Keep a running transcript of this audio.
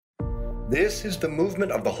This is the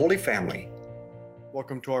movement of the Holy Family.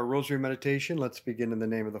 Welcome to our Rosary Meditation. Let's begin in the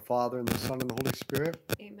name of the Father, and the Son, and the Holy Spirit.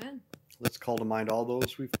 Amen. Let's call to mind all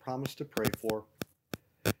those we've promised to pray for.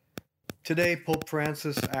 Today, Pope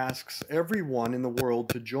Francis asks everyone in the world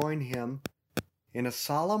to join him in a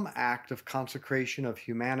solemn act of consecration of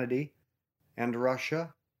humanity and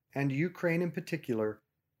Russia and Ukraine in particular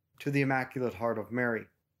to the Immaculate Heart of Mary.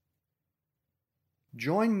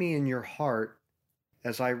 Join me in your heart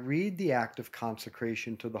as I read the act of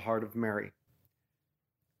consecration to the Heart of Mary.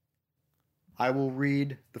 I will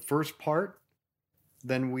read the first part,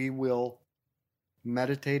 then we will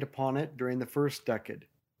meditate upon it during the first decade.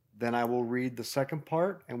 Then I will read the second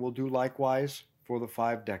part, and we'll do likewise for the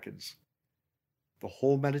 5 decades. The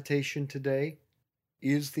whole meditation today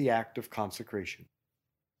is the act of consecration.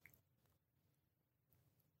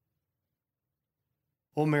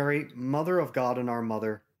 O Mary, Mother of God and our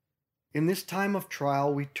Mother, in this time of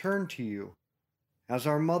trial we turn to you. As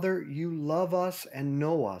our Mother, you love us and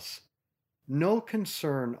know us. No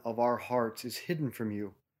concern of our hearts is hidden from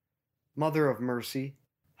you. Mother of mercy,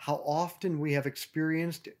 how often we have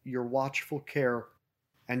experienced your watchful care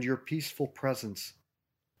and your peaceful presence.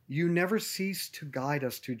 You never cease to guide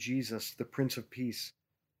us to Jesus, the Prince of Peace.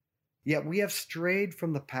 Yet we have strayed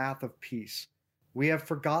from the path of peace. We have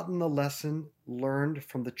forgotten the lesson learned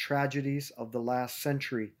from the tragedies of the last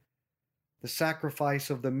century, the sacrifice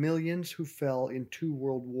of the millions who fell in 2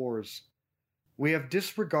 world wars. We have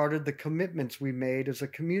disregarded the commitments we made as a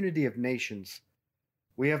community of nations.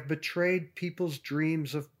 We have betrayed people's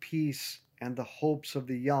dreams of peace and the hopes of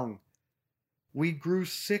the young. We grew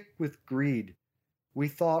sick with greed. We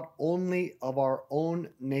thought only of our own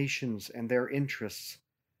nations and their interests.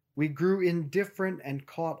 We grew indifferent and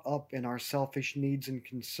caught up in our selfish needs and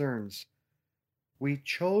concerns. We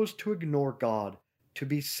chose to ignore God, to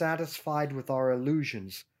be satisfied with our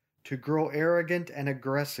illusions, to grow arrogant and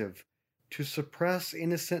aggressive, to suppress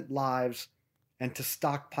innocent lives, and to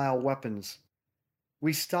stockpile weapons.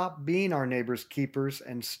 We stopped being our neighbor's keepers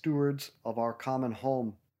and stewards of our common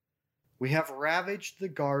home. We have ravaged the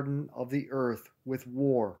garden of the earth with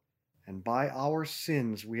war, and by our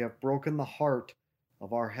sins we have broken the heart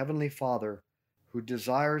of our Heavenly Father, who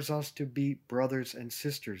desires us to be brothers and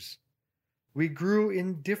sisters. We grew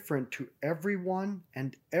indifferent to everyone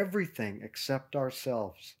and everything except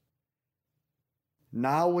ourselves.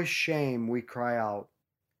 Now with shame we cry out,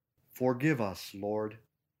 "Forgive us, Lord."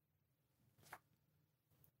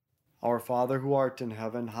 Our Father who art in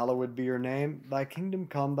heaven, hallowed be your name. Thy kingdom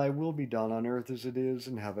come, thy will be done on earth as it is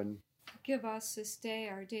in heaven. Give us this day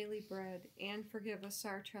our daily bread, and forgive us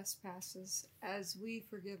our trespasses, as we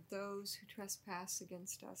forgive those who trespass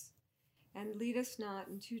against us. And lead us not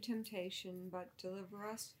into temptation, but deliver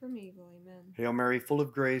us from evil. Amen. Hail Mary, full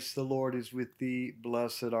of grace, the Lord is with thee.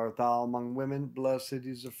 Blessed art thou among women. Blessed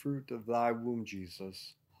is the fruit of thy womb,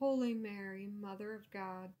 Jesus. Holy Mary, Mother of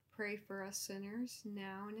God, pray for us sinners,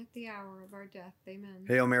 now and at the hour of our death. Amen.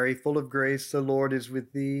 Hail Mary, full of grace, the Lord is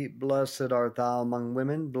with thee. Blessed art thou among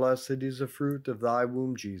women. Blessed is the fruit of thy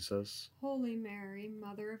womb, Jesus. Holy Mary,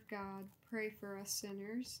 Mother of God, pray for us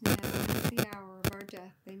sinners, now and at the hour of our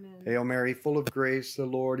death. Amen. Hail Mary, full of grace, the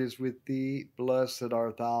Lord is with thee. Blessed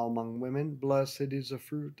art thou among women. Blessed is the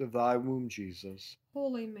fruit of thy womb, Jesus.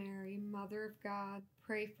 Holy Mary, Mother of God,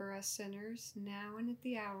 pray for us sinners, now and at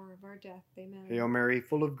the hour of our death. Amen. Hail Mary,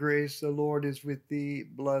 full of grace, the Lord is with thee.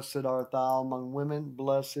 Blessed art thou among women.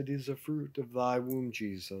 Blessed is the fruit of thy womb,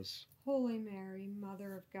 Jesus. Holy Mary,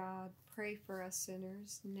 Mother of God, pray for us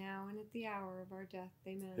sinners, now and at the hour of our death.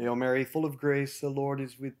 Amen. Hail Mary, full of grace, the Lord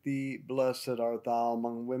is with thee. Blessed art thou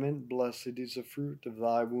among women. Blessed is the fruit of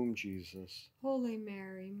thy womb, Jesus. Holy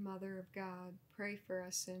Mary, Mother of God, pray for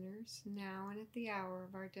us sinners, now and at the hour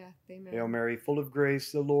of our death. Amen. Hail Mary, full of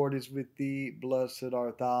grace, the Lord is with thee. Blessed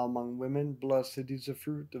art thou among women. Blessed is the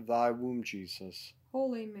fruit of thy womb, Jesus.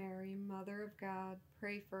 Holy Mary, Mother of God,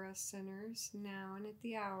 pray for us sinners, now and at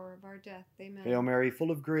the hour of our death. Amen. Hail Mary,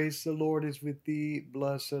 full of grace, the Lord is with thee.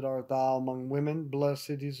 Blessed art thou among women.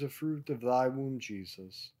 Blessed is the fruit of thy womb,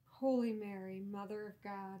 Jesus. Holy Mary, Mother of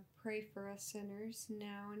God, pray for us sinners,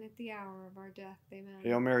 now and at the hour of our death. Amen.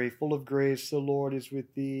 Hail Mary, full of grace, the Lord is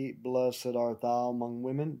with thee. Blessed art thou among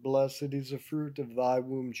women. Blessed is the fruit of thy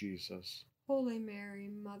womb, Jesus. Holy Mary,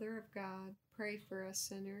 Mother of God, pray for us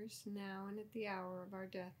sinners, now and at the hour of our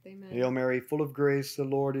death. Amen. Hail Mary, full of grace, the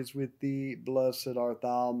Lord is with thee. Blessed art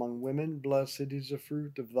thou among women. Blessed is the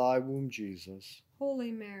fruit of thy womb, Jesus.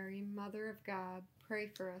 Holy Mary, Mother of God,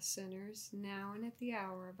 pray for us sinners, now and at the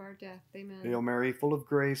hour of our death. Amen. Hail Mary, full of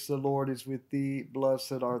grace, the Lord is with thee.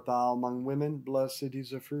 Blessed art thou among women. Blessed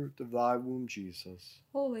is the fruit of thy womb, Jesus.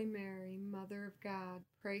 Holy Mary, Mother of God,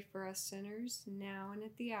 pray for us sinners, now and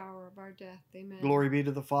at the hour of our death. Amen. Glory be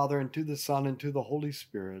to the Father, and to the Son, and to the Holy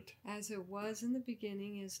Spirit. As it was in the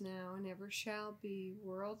beginning, is now, and ever shall be,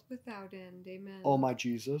 world without end. Amen. O my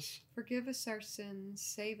Jesus, forgive us our sins,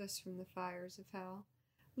 save us from the fires of hell.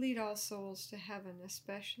 Lead all souls to heaven,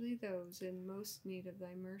 especially those in most need of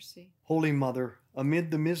thy mercy. Holy Mother, amid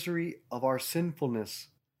the misery of our sinfulness,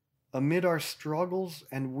 amid our struggles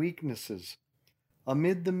and weaknesses,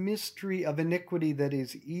 amid the mystery of iniquity that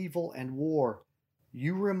is evil and war,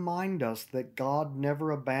 you remind us that God never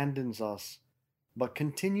abandons us, but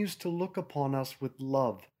continues to look upon us with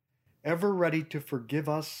love, ever ready to forgive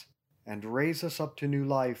us and raise us up to new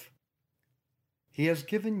life. He has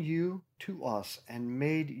given you to us and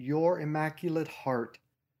made your Immaculate Heart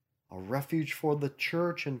a refuge for the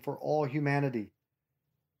Church and for all humanity.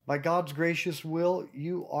 By God's gracious will,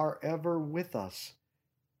 you are ever with us.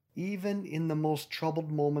 Even in the most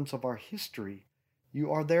troubled moments of our history,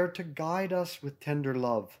 you are there to guide us with tender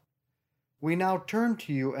love. We now turn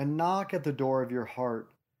to you and knock at the door of your heart.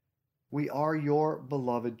 We are your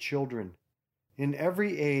beloved children. In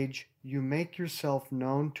every age, you make yourself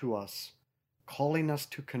known to us, calling us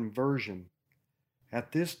to conversion.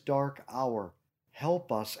 At this dark hour,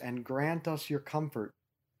 help us and grant us your comfort.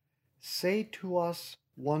 Say to us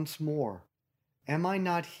once more, am I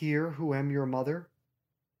not here who am your mother?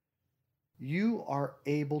 You are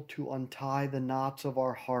able to untie the knots of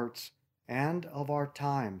our hearts and of our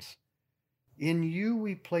times. In you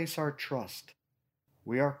we place our trust.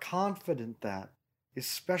 We are confident that,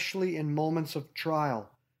 especially in moments of trial,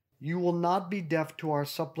 you will not be deaf to our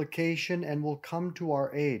supplication and will come to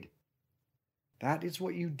our aid. That is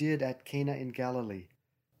what you did at Cana in Galilee,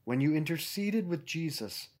 when you interceded with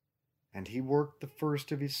Jesus, and he worked the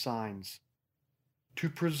first of his signs. To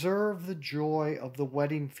preserve the joy of the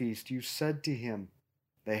wedding feast, you said to him,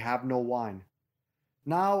 they have no wine.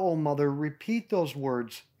 Now, O Mother, repeat those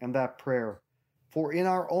words and that prayer, for in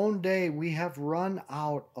our own day we have run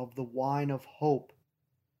out of the wine of hope.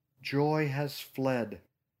 Joy has fled.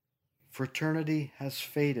 Fraternity has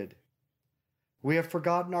faded. We have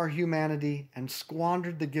forgotten our humanity and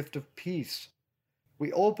squandered the gift of peace.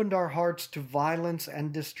 We opened our hearts to violence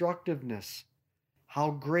and destructiveness. How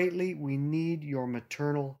greatly we need your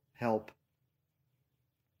maternal help.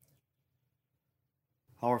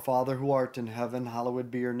 Our Father who art in heaven,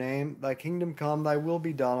 hallowed be your name. Thy kingdom come, thy will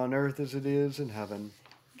be done on earth as it is in heaven.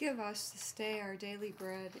 Give us this day our daily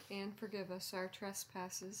bread, and forgive us our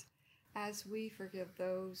trespasses, as we forgive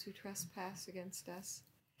those who trespass against us.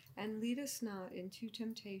 And lead us not into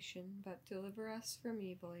temptation, but deliver us from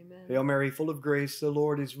evil. Amen. Hail Mary, full of grace, the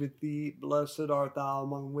Lord is with thee. Blessed art thou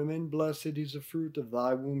among women. Blessed is the fruit of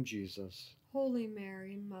thy womb, Jesus. Holy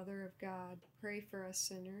Mary, Mother of God, pray for us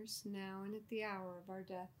sinners, now and at the hour of our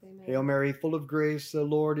death. Amen. Hail Mary, full of grace, the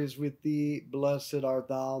Lord is with thee. Blessed art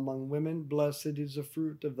thou among women. Blessed is the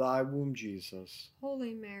fruit of thy womb, Jesus.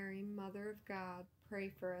 Holy Mary, Mother of God,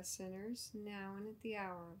 pray for us sinners, now and at the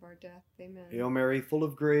hour of our death. Amen. Hail Mary, full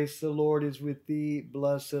of grace, the Lord is with thee.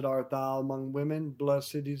 Blessed art thou among women.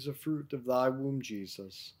 Blessed is the fruit of thy womb,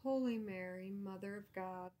 Jesus. Holy Mary, Mother of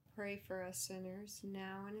God, pray for us sinners,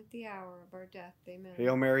 now and at the hour of our death. Amen.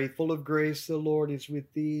 Hail Mary, full of grace, the Lord is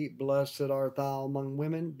with thee. Blessed art thou among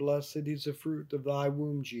women. Blessed is the fruit of thy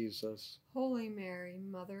womb, Jesus. Holy Mary,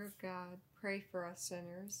 Mother of God, pray for us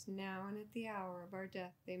sinners, now and at the hour of our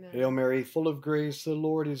death. Amen. Hail Mary, full of grace, the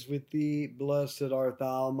Lord is with thee. Blessed art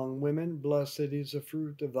thou among women. Blessed is the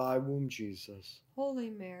fruit of thy womb, Jesus. Holy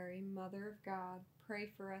Mary, Mother of God, pray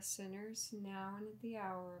for us sinners, now and at the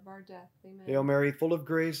hour of our death. Amen. Hail Mary, full of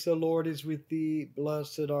grace, the Lord is with thee.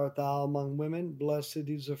 Blessed art thou among women. Blessed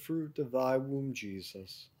is the fruit of thy womb,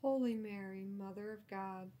 Jesus. Holy Mary, Mother of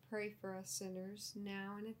God, pray for us sinners,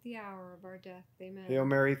 now and at the hour of our death. Amen. Hail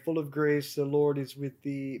Mary, full of grace, the Lord is with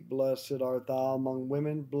thee. Blessed art thou among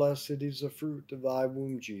women. Blessed is the fruit of thy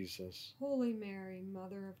womb, Jesus. Holy Mary,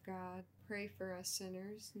 Mother of God, pray for us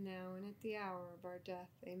sinners, now and at the hour of our death.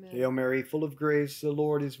 Amen. Hail Mary, full of grace, the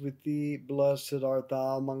Lord is with thee. Blessed art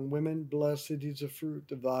thou among women. Blessed is the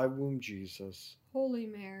fruit of thy womb, Jesus. Holy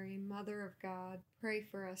Mary, Mother of God, pray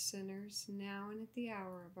for us sinners, now and at the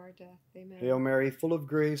hour of our death. Amen. Hail Mary, full of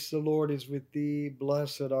grace, the Lord is with thee.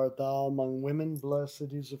 Blessed art thou among women,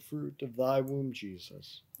 blessed is the fruit of thy womb,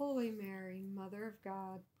 Jesus. Holy Mary, Mother of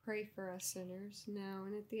God, pray for us sinners, now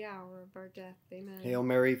and at the hour of our death. Amen. Hail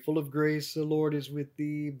Mary, full of grace, the Lord is with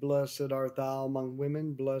thee. Blessed art thou among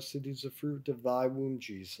women, blessed is the fruit of thy womb,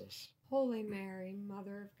 Jesus. Holy Mary,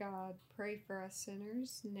 Mother of God, pray for us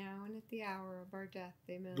sinners, now and at the hour of our death.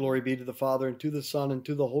 Amen. Glory be to the Father, and to the Son, and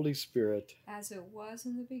to the Holy Spirit. As it was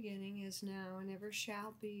in the beginning, is now, and ever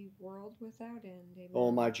shall be, world without end. Amen.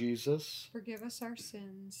 O my Jesus, forgive us our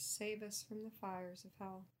sins, save us from the fires of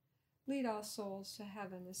hell. Lead all souls to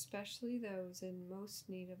heaven, especially those in most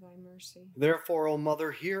need of thy mercy. therefore, O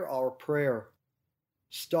Mother, hear our prayer.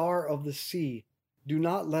 Star of the sea, do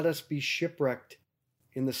not let us be shipwrecked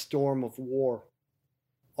in the storm of war.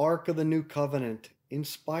 Ark of the new covenant,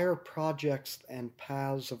 inspire projects and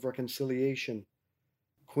paths of reconciliation.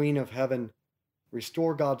 Queen of heaven,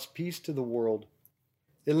 restore God's peace to the world.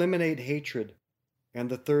 Eliminate hatred and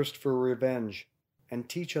the thirst for revenge, and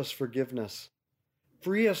teach us forgiveness.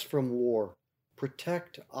 Free us from war.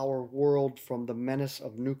 Protect our world from the menace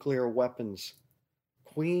of nuclear weapons.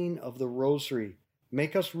 Queen of the Rosary,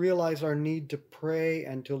 make us realize our need to pray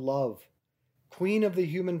and to love. Queen of the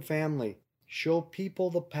human family, show people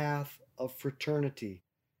the path of fraternity.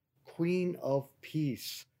 Queen of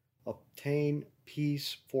peace, obtain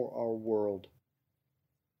peace for our world.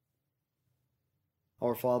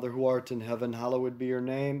 Our Father, who art in heaven, hallowed be your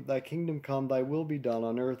name. Thy kingdom come, thy will be done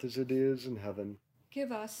on earth as it is in heaven.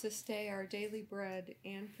 Give us this day our daily bread,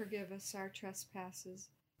 and forgive us our trespasses,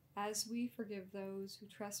 as we forgive those who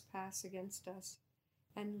trespass against us.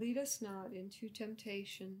 And lead us not into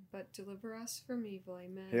temptation, but deliver us from evil.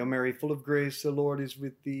 Amen. Hail Mary, full of grace, the Lord is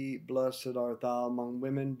with thee. Blessed art thou among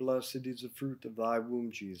women, blessed is the fruit of thy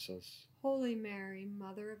womb, Jesus. Holy Mary,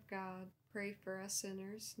 Mother of God, pray for us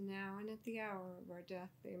sinners, now and at the hour of our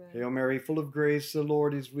death. Amen. Hail Mary, full of grace, the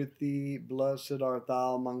Lord is with thee. Blessed art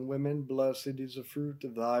thou among women, blessed is the fruit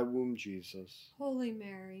of thy womb, Jesus. Holy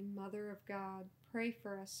Mary, Mother of God, pray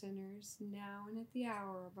for us sinners, now and at the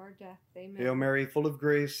hour of our death. Amen. Hail Mary, full of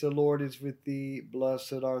grace, the Lord is with thee.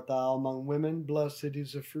 Blessed art thou among women, blessed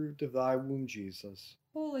is the fruit of thy womb, Jesus.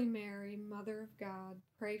 Holy Mary, Mother of God,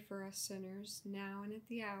 pray for us sinners, now and at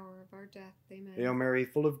the hour of our death. Amen. Hail Mary,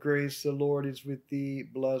 full of grace, the Lord is with thee.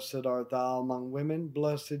 Blessed art thou among women,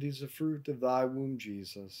 blessed is the fruit of thy womb,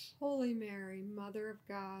 Jesus. Holy Mary, Mother of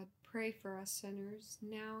God, pray for us sinners,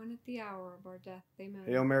 now and at the hour of our death. Amen.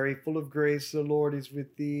 Hail Mary, full of grace, the Lord is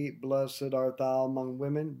with thee. Blessed art thou among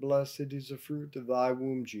women, blessed is the fruit of thy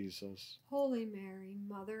womb, Jesus. Holy Mary,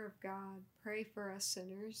 Mother of God, pray for us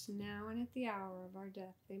sinners, now and at the hour of our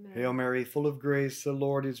death. Amen. Hail Mary, full of grace, the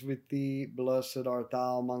Lord is with thee. Blessed art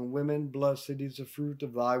thou among women, blessed is the fruit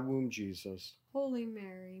of thy womb, Jesus. Holy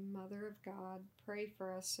Mary, Mother of God, pray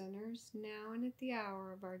for us sinners, now and at the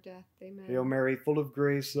hour of our death. Amen. Hail Mary, full of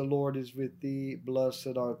grace, the Lord is with thee.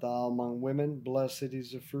 Blessed art thou among women, blessed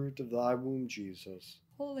is the fruit of thy womb, Jesus.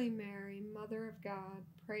 Holy Mary, Mother of God,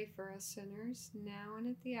 pray for us sinners, now and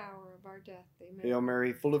at the hour of our death. Amen. Hail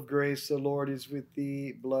Mary, full of grace, the Lord is with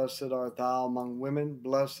thee. Blessed art thou among women,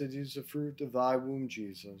 blessed is the fruit of thy womb,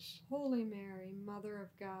 Jesus. Holy Mary, Mother of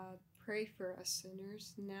God, pray for us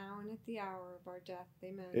sinners, now and at the hour of our death.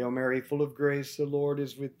 Amen. Hail Mary, full of grace, the Lord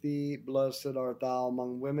is with thee. Blessed art thou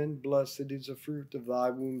among women, blessed is the fruit of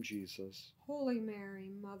thy womb, Jesus. Holy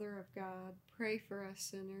Mary, Mother of God, pray for us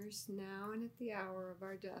sinners, now and at the hour of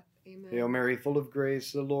our death. Amen. Hail Mary, full of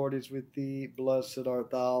grace, the Lord is with thee. Blessed art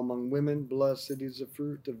thou among women, blessed is the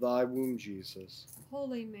fruit of thy womb, Jesus.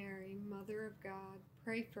 Holy Mary, Mother of God,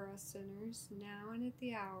 pray for us sinners, now and at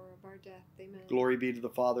the hour of our death. Amen. Glory be to the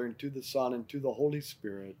Father, and to the Son, and to the Holy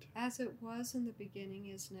Spirit. As it was in the beginning,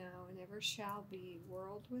 is now, and ever shall be,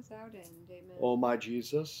 world without end. Amen. O my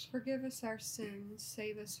Jesus, forgive us our sins,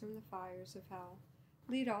 save us from the fires of hell.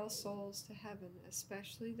 Lead all souls to heaven,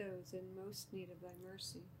 especially those in most need of thy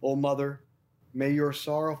mercy. O Mother, may your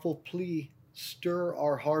sorrowful plea stir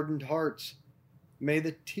our hardened hearts. May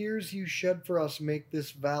the tears you shed for us make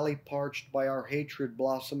this valley parched by our hatred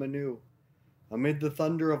blossom anew. Amid the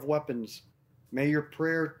thunder of weapons, may your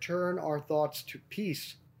prayer turn our thoughts to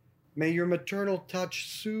peace. May your maternal touch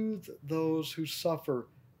soothe those who suffer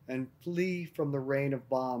and flee from the rain of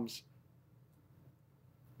bombs.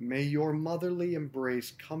 May your motherly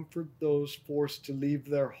embrace comfort those forced to leave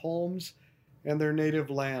their homes and their native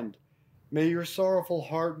land. May your sorrowful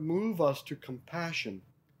heart move us to compassion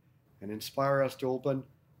and inspire us to open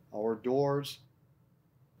our doors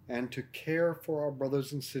and to care for our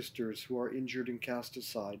brothers and sisters who are injured and cast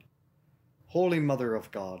aside. Holy Mother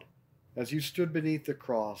of God, as you stood beneath the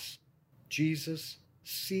cross, Jesus,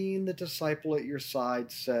 seeing the disciple at your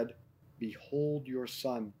side, said, "Behold your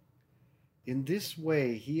son." In this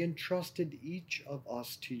way he entrusted each of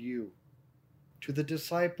us to you. To the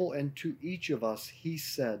disciple and to each of us he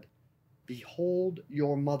said, "Behold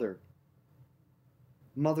your mother."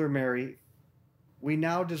 Mother Mary, we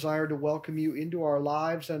now desire to welcome you into our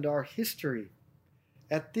lives and our history.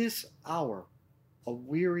 At this hour, a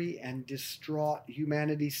weary and distraught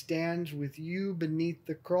humanity stands with you beneath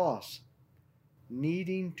the cross,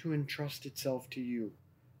 needing to entrust itself to you,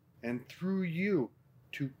 and through you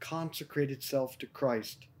to consecrate itself to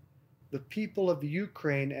Christ. The people of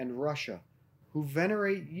Ukraine and Russia, who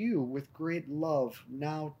venerate you with great love,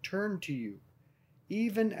 now turn to you,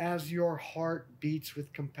 even as your heart beats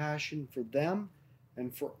with compassion for them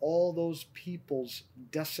and for all those peoples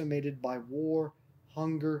decimated by war,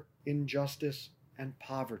 hunger, injustice, and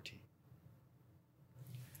poverty.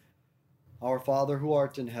 Our Father, who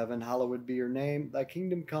art in heaven, hallowed be your name. Thy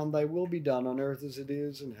kingdom come, thy will be done on earth as it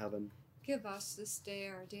is in heaven. Give us this day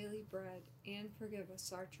our daily bread, and forgive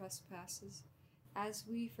us our trespasses, as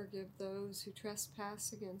we forgive those who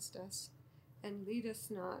trespass against us. And lead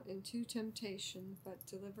us not into temptation, but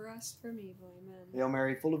deliver us from evil. Amen. Hail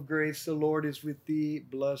Mary, full of grace, the Lord is with thee.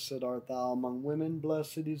 Blessed art thou among women,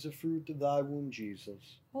 blessed is the fruit of thy womb,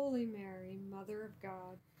 Jesus. Holy Mary, Mother of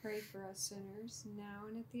God, pray for us sinners, now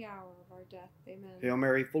and at the hour of our death. Amen. Hail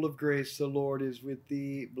Mary, full of grace, the Lord is with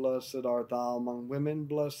thee. Blessed art thou among women,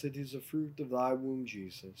 blessed is the fruit of thy womb,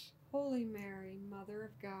 Jesus. Holy Mary, Mother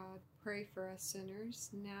of God, pray for us sinners,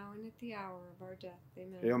 now and at the hour of our death.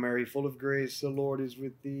 Amen. Hail Mary, full of grace, the Lord is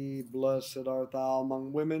with thee. Blessed art thou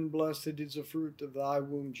among women, blessed is the fruit of thy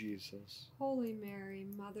womb, Jesus. Holy Mary,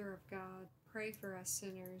 Mother of God, pray for us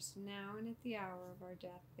sinners, now and at the hour of our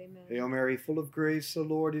death. Amen. Hail Mary, full of grace, the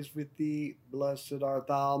Lord is with thee. Blessed art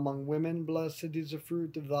thou among women, blessed is the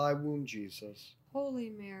fruit of thy womb, Jesus. Holy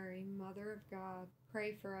Mary, Mother of God,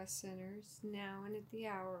 pray for us sinners, now and at the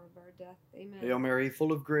hour of our death. Amen. Hail Mary,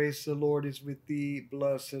 full of grace, the Lord is with thee.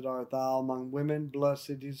 Blessed art thou among women,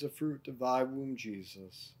 blessed is the fruit of thy womb,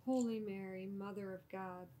 Jesus. Holy Mary, Mother of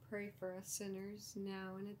God, pray for us sinners,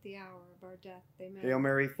 now and at the hour of our death. Amen. Hail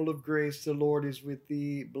Mary, full of grace, the Lord is with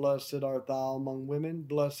thee. Blessed art thou among women,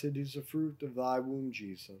 blessed is the fruit of thy womb,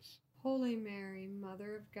 Jesus. Holy Mary,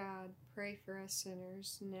 Mother of God, pray for us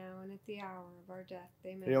sinners, now and at the hour of our death.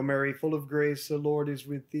 Amen. Hail Mary, full of grace, the Lord is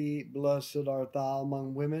with thee. Blessed art thou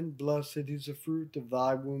among women, blessed is the fruit of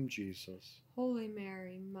thy womb, Jesus. Holy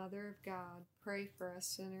Mary, Mother of God, pray for us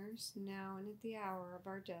sinners, now and at the hour of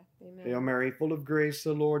our death. Amen. Hail Mary, full of grace,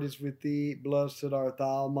 the Lord is with thee. Blessed art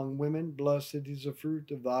thou among women, blessed is the fruit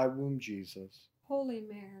of thy womb, Jesus. Holy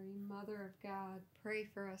Mary, Mother of God, pray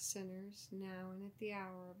for us sinners, now and at the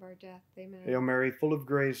hour of our death. Amen. Hail Mary, full of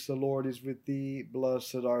grace, the Lord is with thee.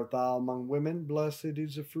 Blessed art thou among women, blessed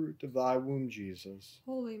is the fruit of thy womb, Jesus.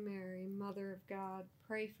 Holy Mary, Mother of God,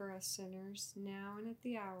 pray for us sinners, now and at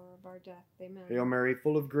the hour of our death. Amen. Hail Mary,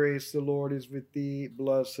 full of grace, the Lord is with thee.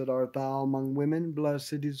 Blessed art thou among women,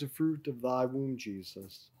 blessed is the fruit of thy womb,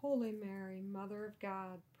 Jesus. Holy Mary, Mother of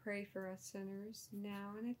God, pray for us sinners,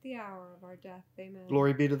 now and at the hour of our death. Amen.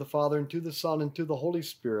 Glory be to the Father, and to the Son, and to the Holy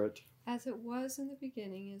Spirit. As it was in the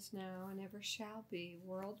beginning, is now, and ever shall be,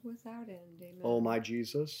 world without end. Amen. O my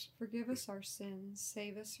Jesus, forgive us our sins,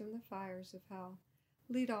 save us from the fires of hell.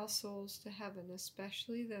 Lead all souls to heaven,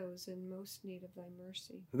 especially those in most need of thy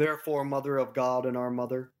mercy. therefore, Mother of God and our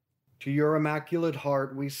Mother, to your immaculate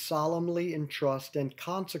heart we solemnly entrust and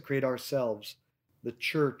consecrate ourselves, the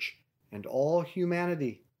Church, and all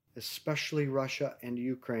humanity, especially Russia and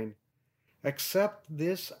Ukraine. Accept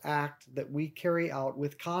this act that we carry out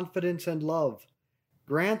with confidence and love.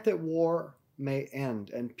 Grant that war may end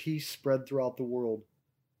and peace spread throughout the world.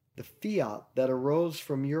 The fiat that arose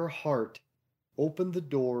from your heart opened the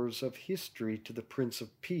doors of history to the Prince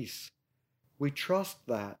of Peace. We trust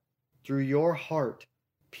that, through your heart,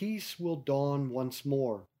 peace will dawn once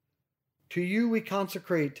more. To you we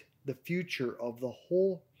consecrate the future of the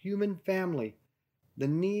whole human family, the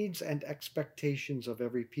needs and expectations of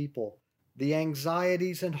every people, the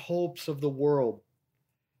anxieties and hopes of the world.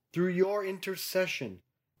 Through your intercession,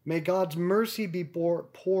 may God's mercy be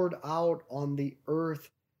poured out on the earth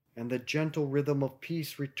and the gentle rhythm of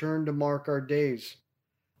peace return to mark our days.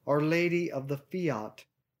 Our Lady of the Fiat,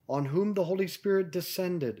 on whom the Holy Spirit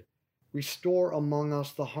descended, restore among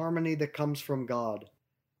us the harmony that comes from God.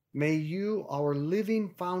 May you, our living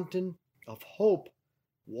fountain of hope,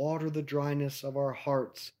 water the dryness of our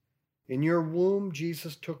hearts. In your womb,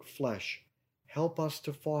 Jesus took flesh. Help us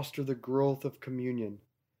to foster the growth of communion.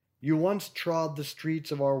 You once trod the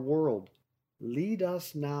streets of our world. Lead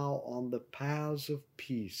us now on the paths of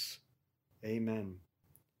peace. Amen.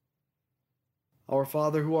 Our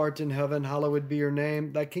Father who art in heaven, hallowed be your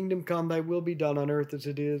name. Thy kingdom come, thy will be done on earth as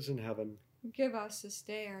it is in heaven. Give us this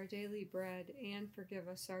day our daily bread, and forgive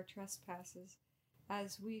us our trespasses,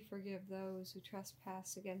 as we forgive those who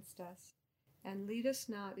trespass against us. And lead us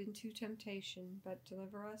not into temptation, but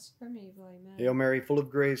deliver us from evil. Amen. Hail Mary, full of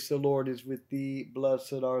grace, the Lord is with thee.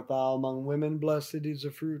 Blessed art thou among women, blessed is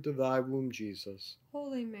the fruit of thy womb, Jesus.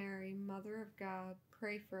 Holy Mary, Mother of God,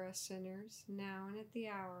 pray for us sinners, now and at the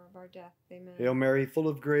hour of our death. Amen. Hail Mary, full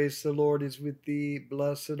of grace, the Lord is with thee.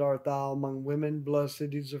 Blessed art thou among women,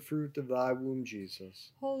 blessed is the fruit of thy womb,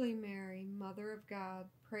 Jesus. Holy Mary, Mother of God,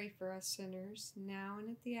 pray for us sinners, now and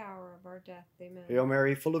at the hour of our death. Amen. Hail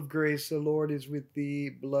Mary, full of grace, the Lord is with thee.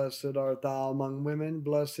 Blessed art thou among women,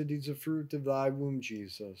 blessed is the fruit of thy womb,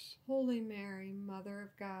 Jesus. Holy Mary, Mother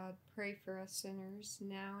of God, pray for us sinners,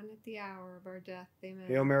 now and at the hour of our death. Amen.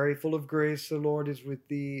 Hail Mary, full of grace, the Lord is with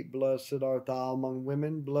thee. Blessed art thou among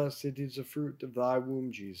women, blessed is the fruit of thy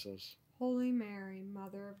womb, Jesus. Holy Mary,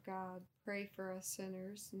 Mother of God, pray for us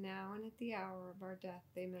sinners, now and at the hour of our death.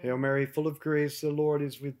 Amen. Hail Mary, full of grace, the Lord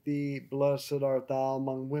is with thee. Blessed art thou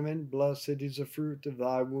among women, blessed is the fruit of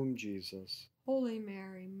thy womb, Jesus. Holy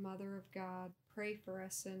Mary, Mother of God, pray for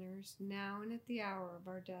us sinners, now and at the hour of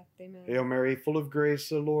our death. Amen. Hail Mary, full of grace,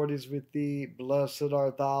 the Lord is with thee. Blessed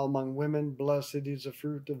art thou among women, blessed is the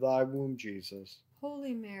fruit of thy womb, Jesus.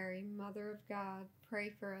 Holy Mary, Mother of God,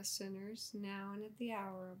 pray for us sinners, now and at the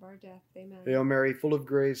hour of our death. Amen. Hail Mary, full of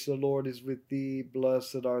grace, the Lord is with thee.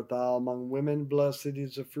 Blessed art thou among women, blessed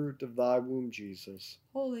is the fruit of thy womb, Jesus.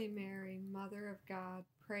 Holy Mary, Mother of God,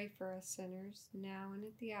 pray for us sinners, now and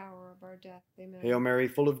at the hour of our death. Amen. Hail Mary,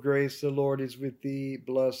 full of grace, the Lord is with thee.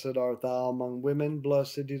 Blessed art thou among women,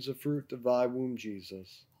 blessed is the fruit of thy womb,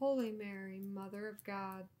 Jesus. Holy Mary, Mother of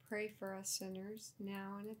God, pray for us sinners,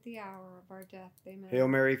 now and at the hour of our death. Amen. Hail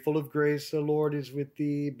Mary, full of grace, the Lord is with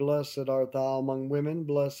thee. Blessed art thou among women,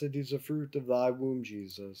 blessed is the fruit of thy womb,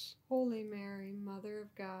 Jesus. Holy Mary, Mother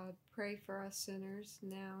of God, pray for us sinners,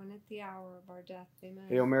 now and at the hour of our death. Amen.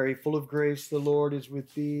 Hail Mary, full of grace, the Lord is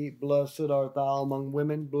with thee. Blessed art thou among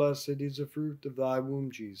women, blessed is the fruit of thy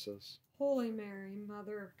womb, Jesus. Holy Mary,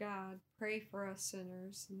 Mother of God, pray for us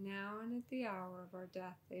sinners, now and at the hour of our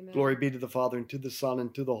death. Amen. Glory be to the Father, and to the Son,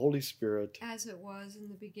 and to the Holy Spirit. As it was in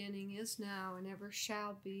the beginning, is now, and ever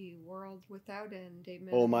shall be, world without end.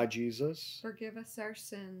 Amen. O my Jesus, forgive us our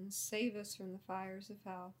sins, save us from the fires of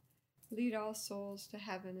hell. Lead all souls to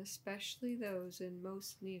heaven, especially those in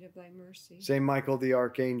most need of thy mercy. Saint Michael the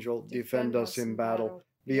Archangel, defend us in battle.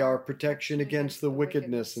 Be our protection against the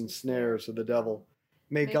wickedness and snares of the devil.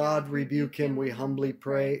 May God rebuke him, we humbly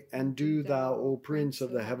pray, and do thou, O Prince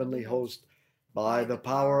of the heavenly host, by the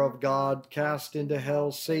power of God, cast into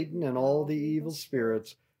hell Satan and all the evil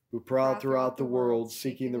spirits who prowl throughout the world,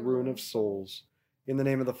 seeking the ruin of souls. In the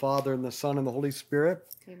name of the Father, and the Son, and the Holy Spirit,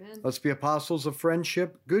 Amen. let's be apostles of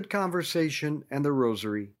friendship, good conversation, and the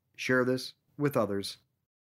rosary. Share this with others.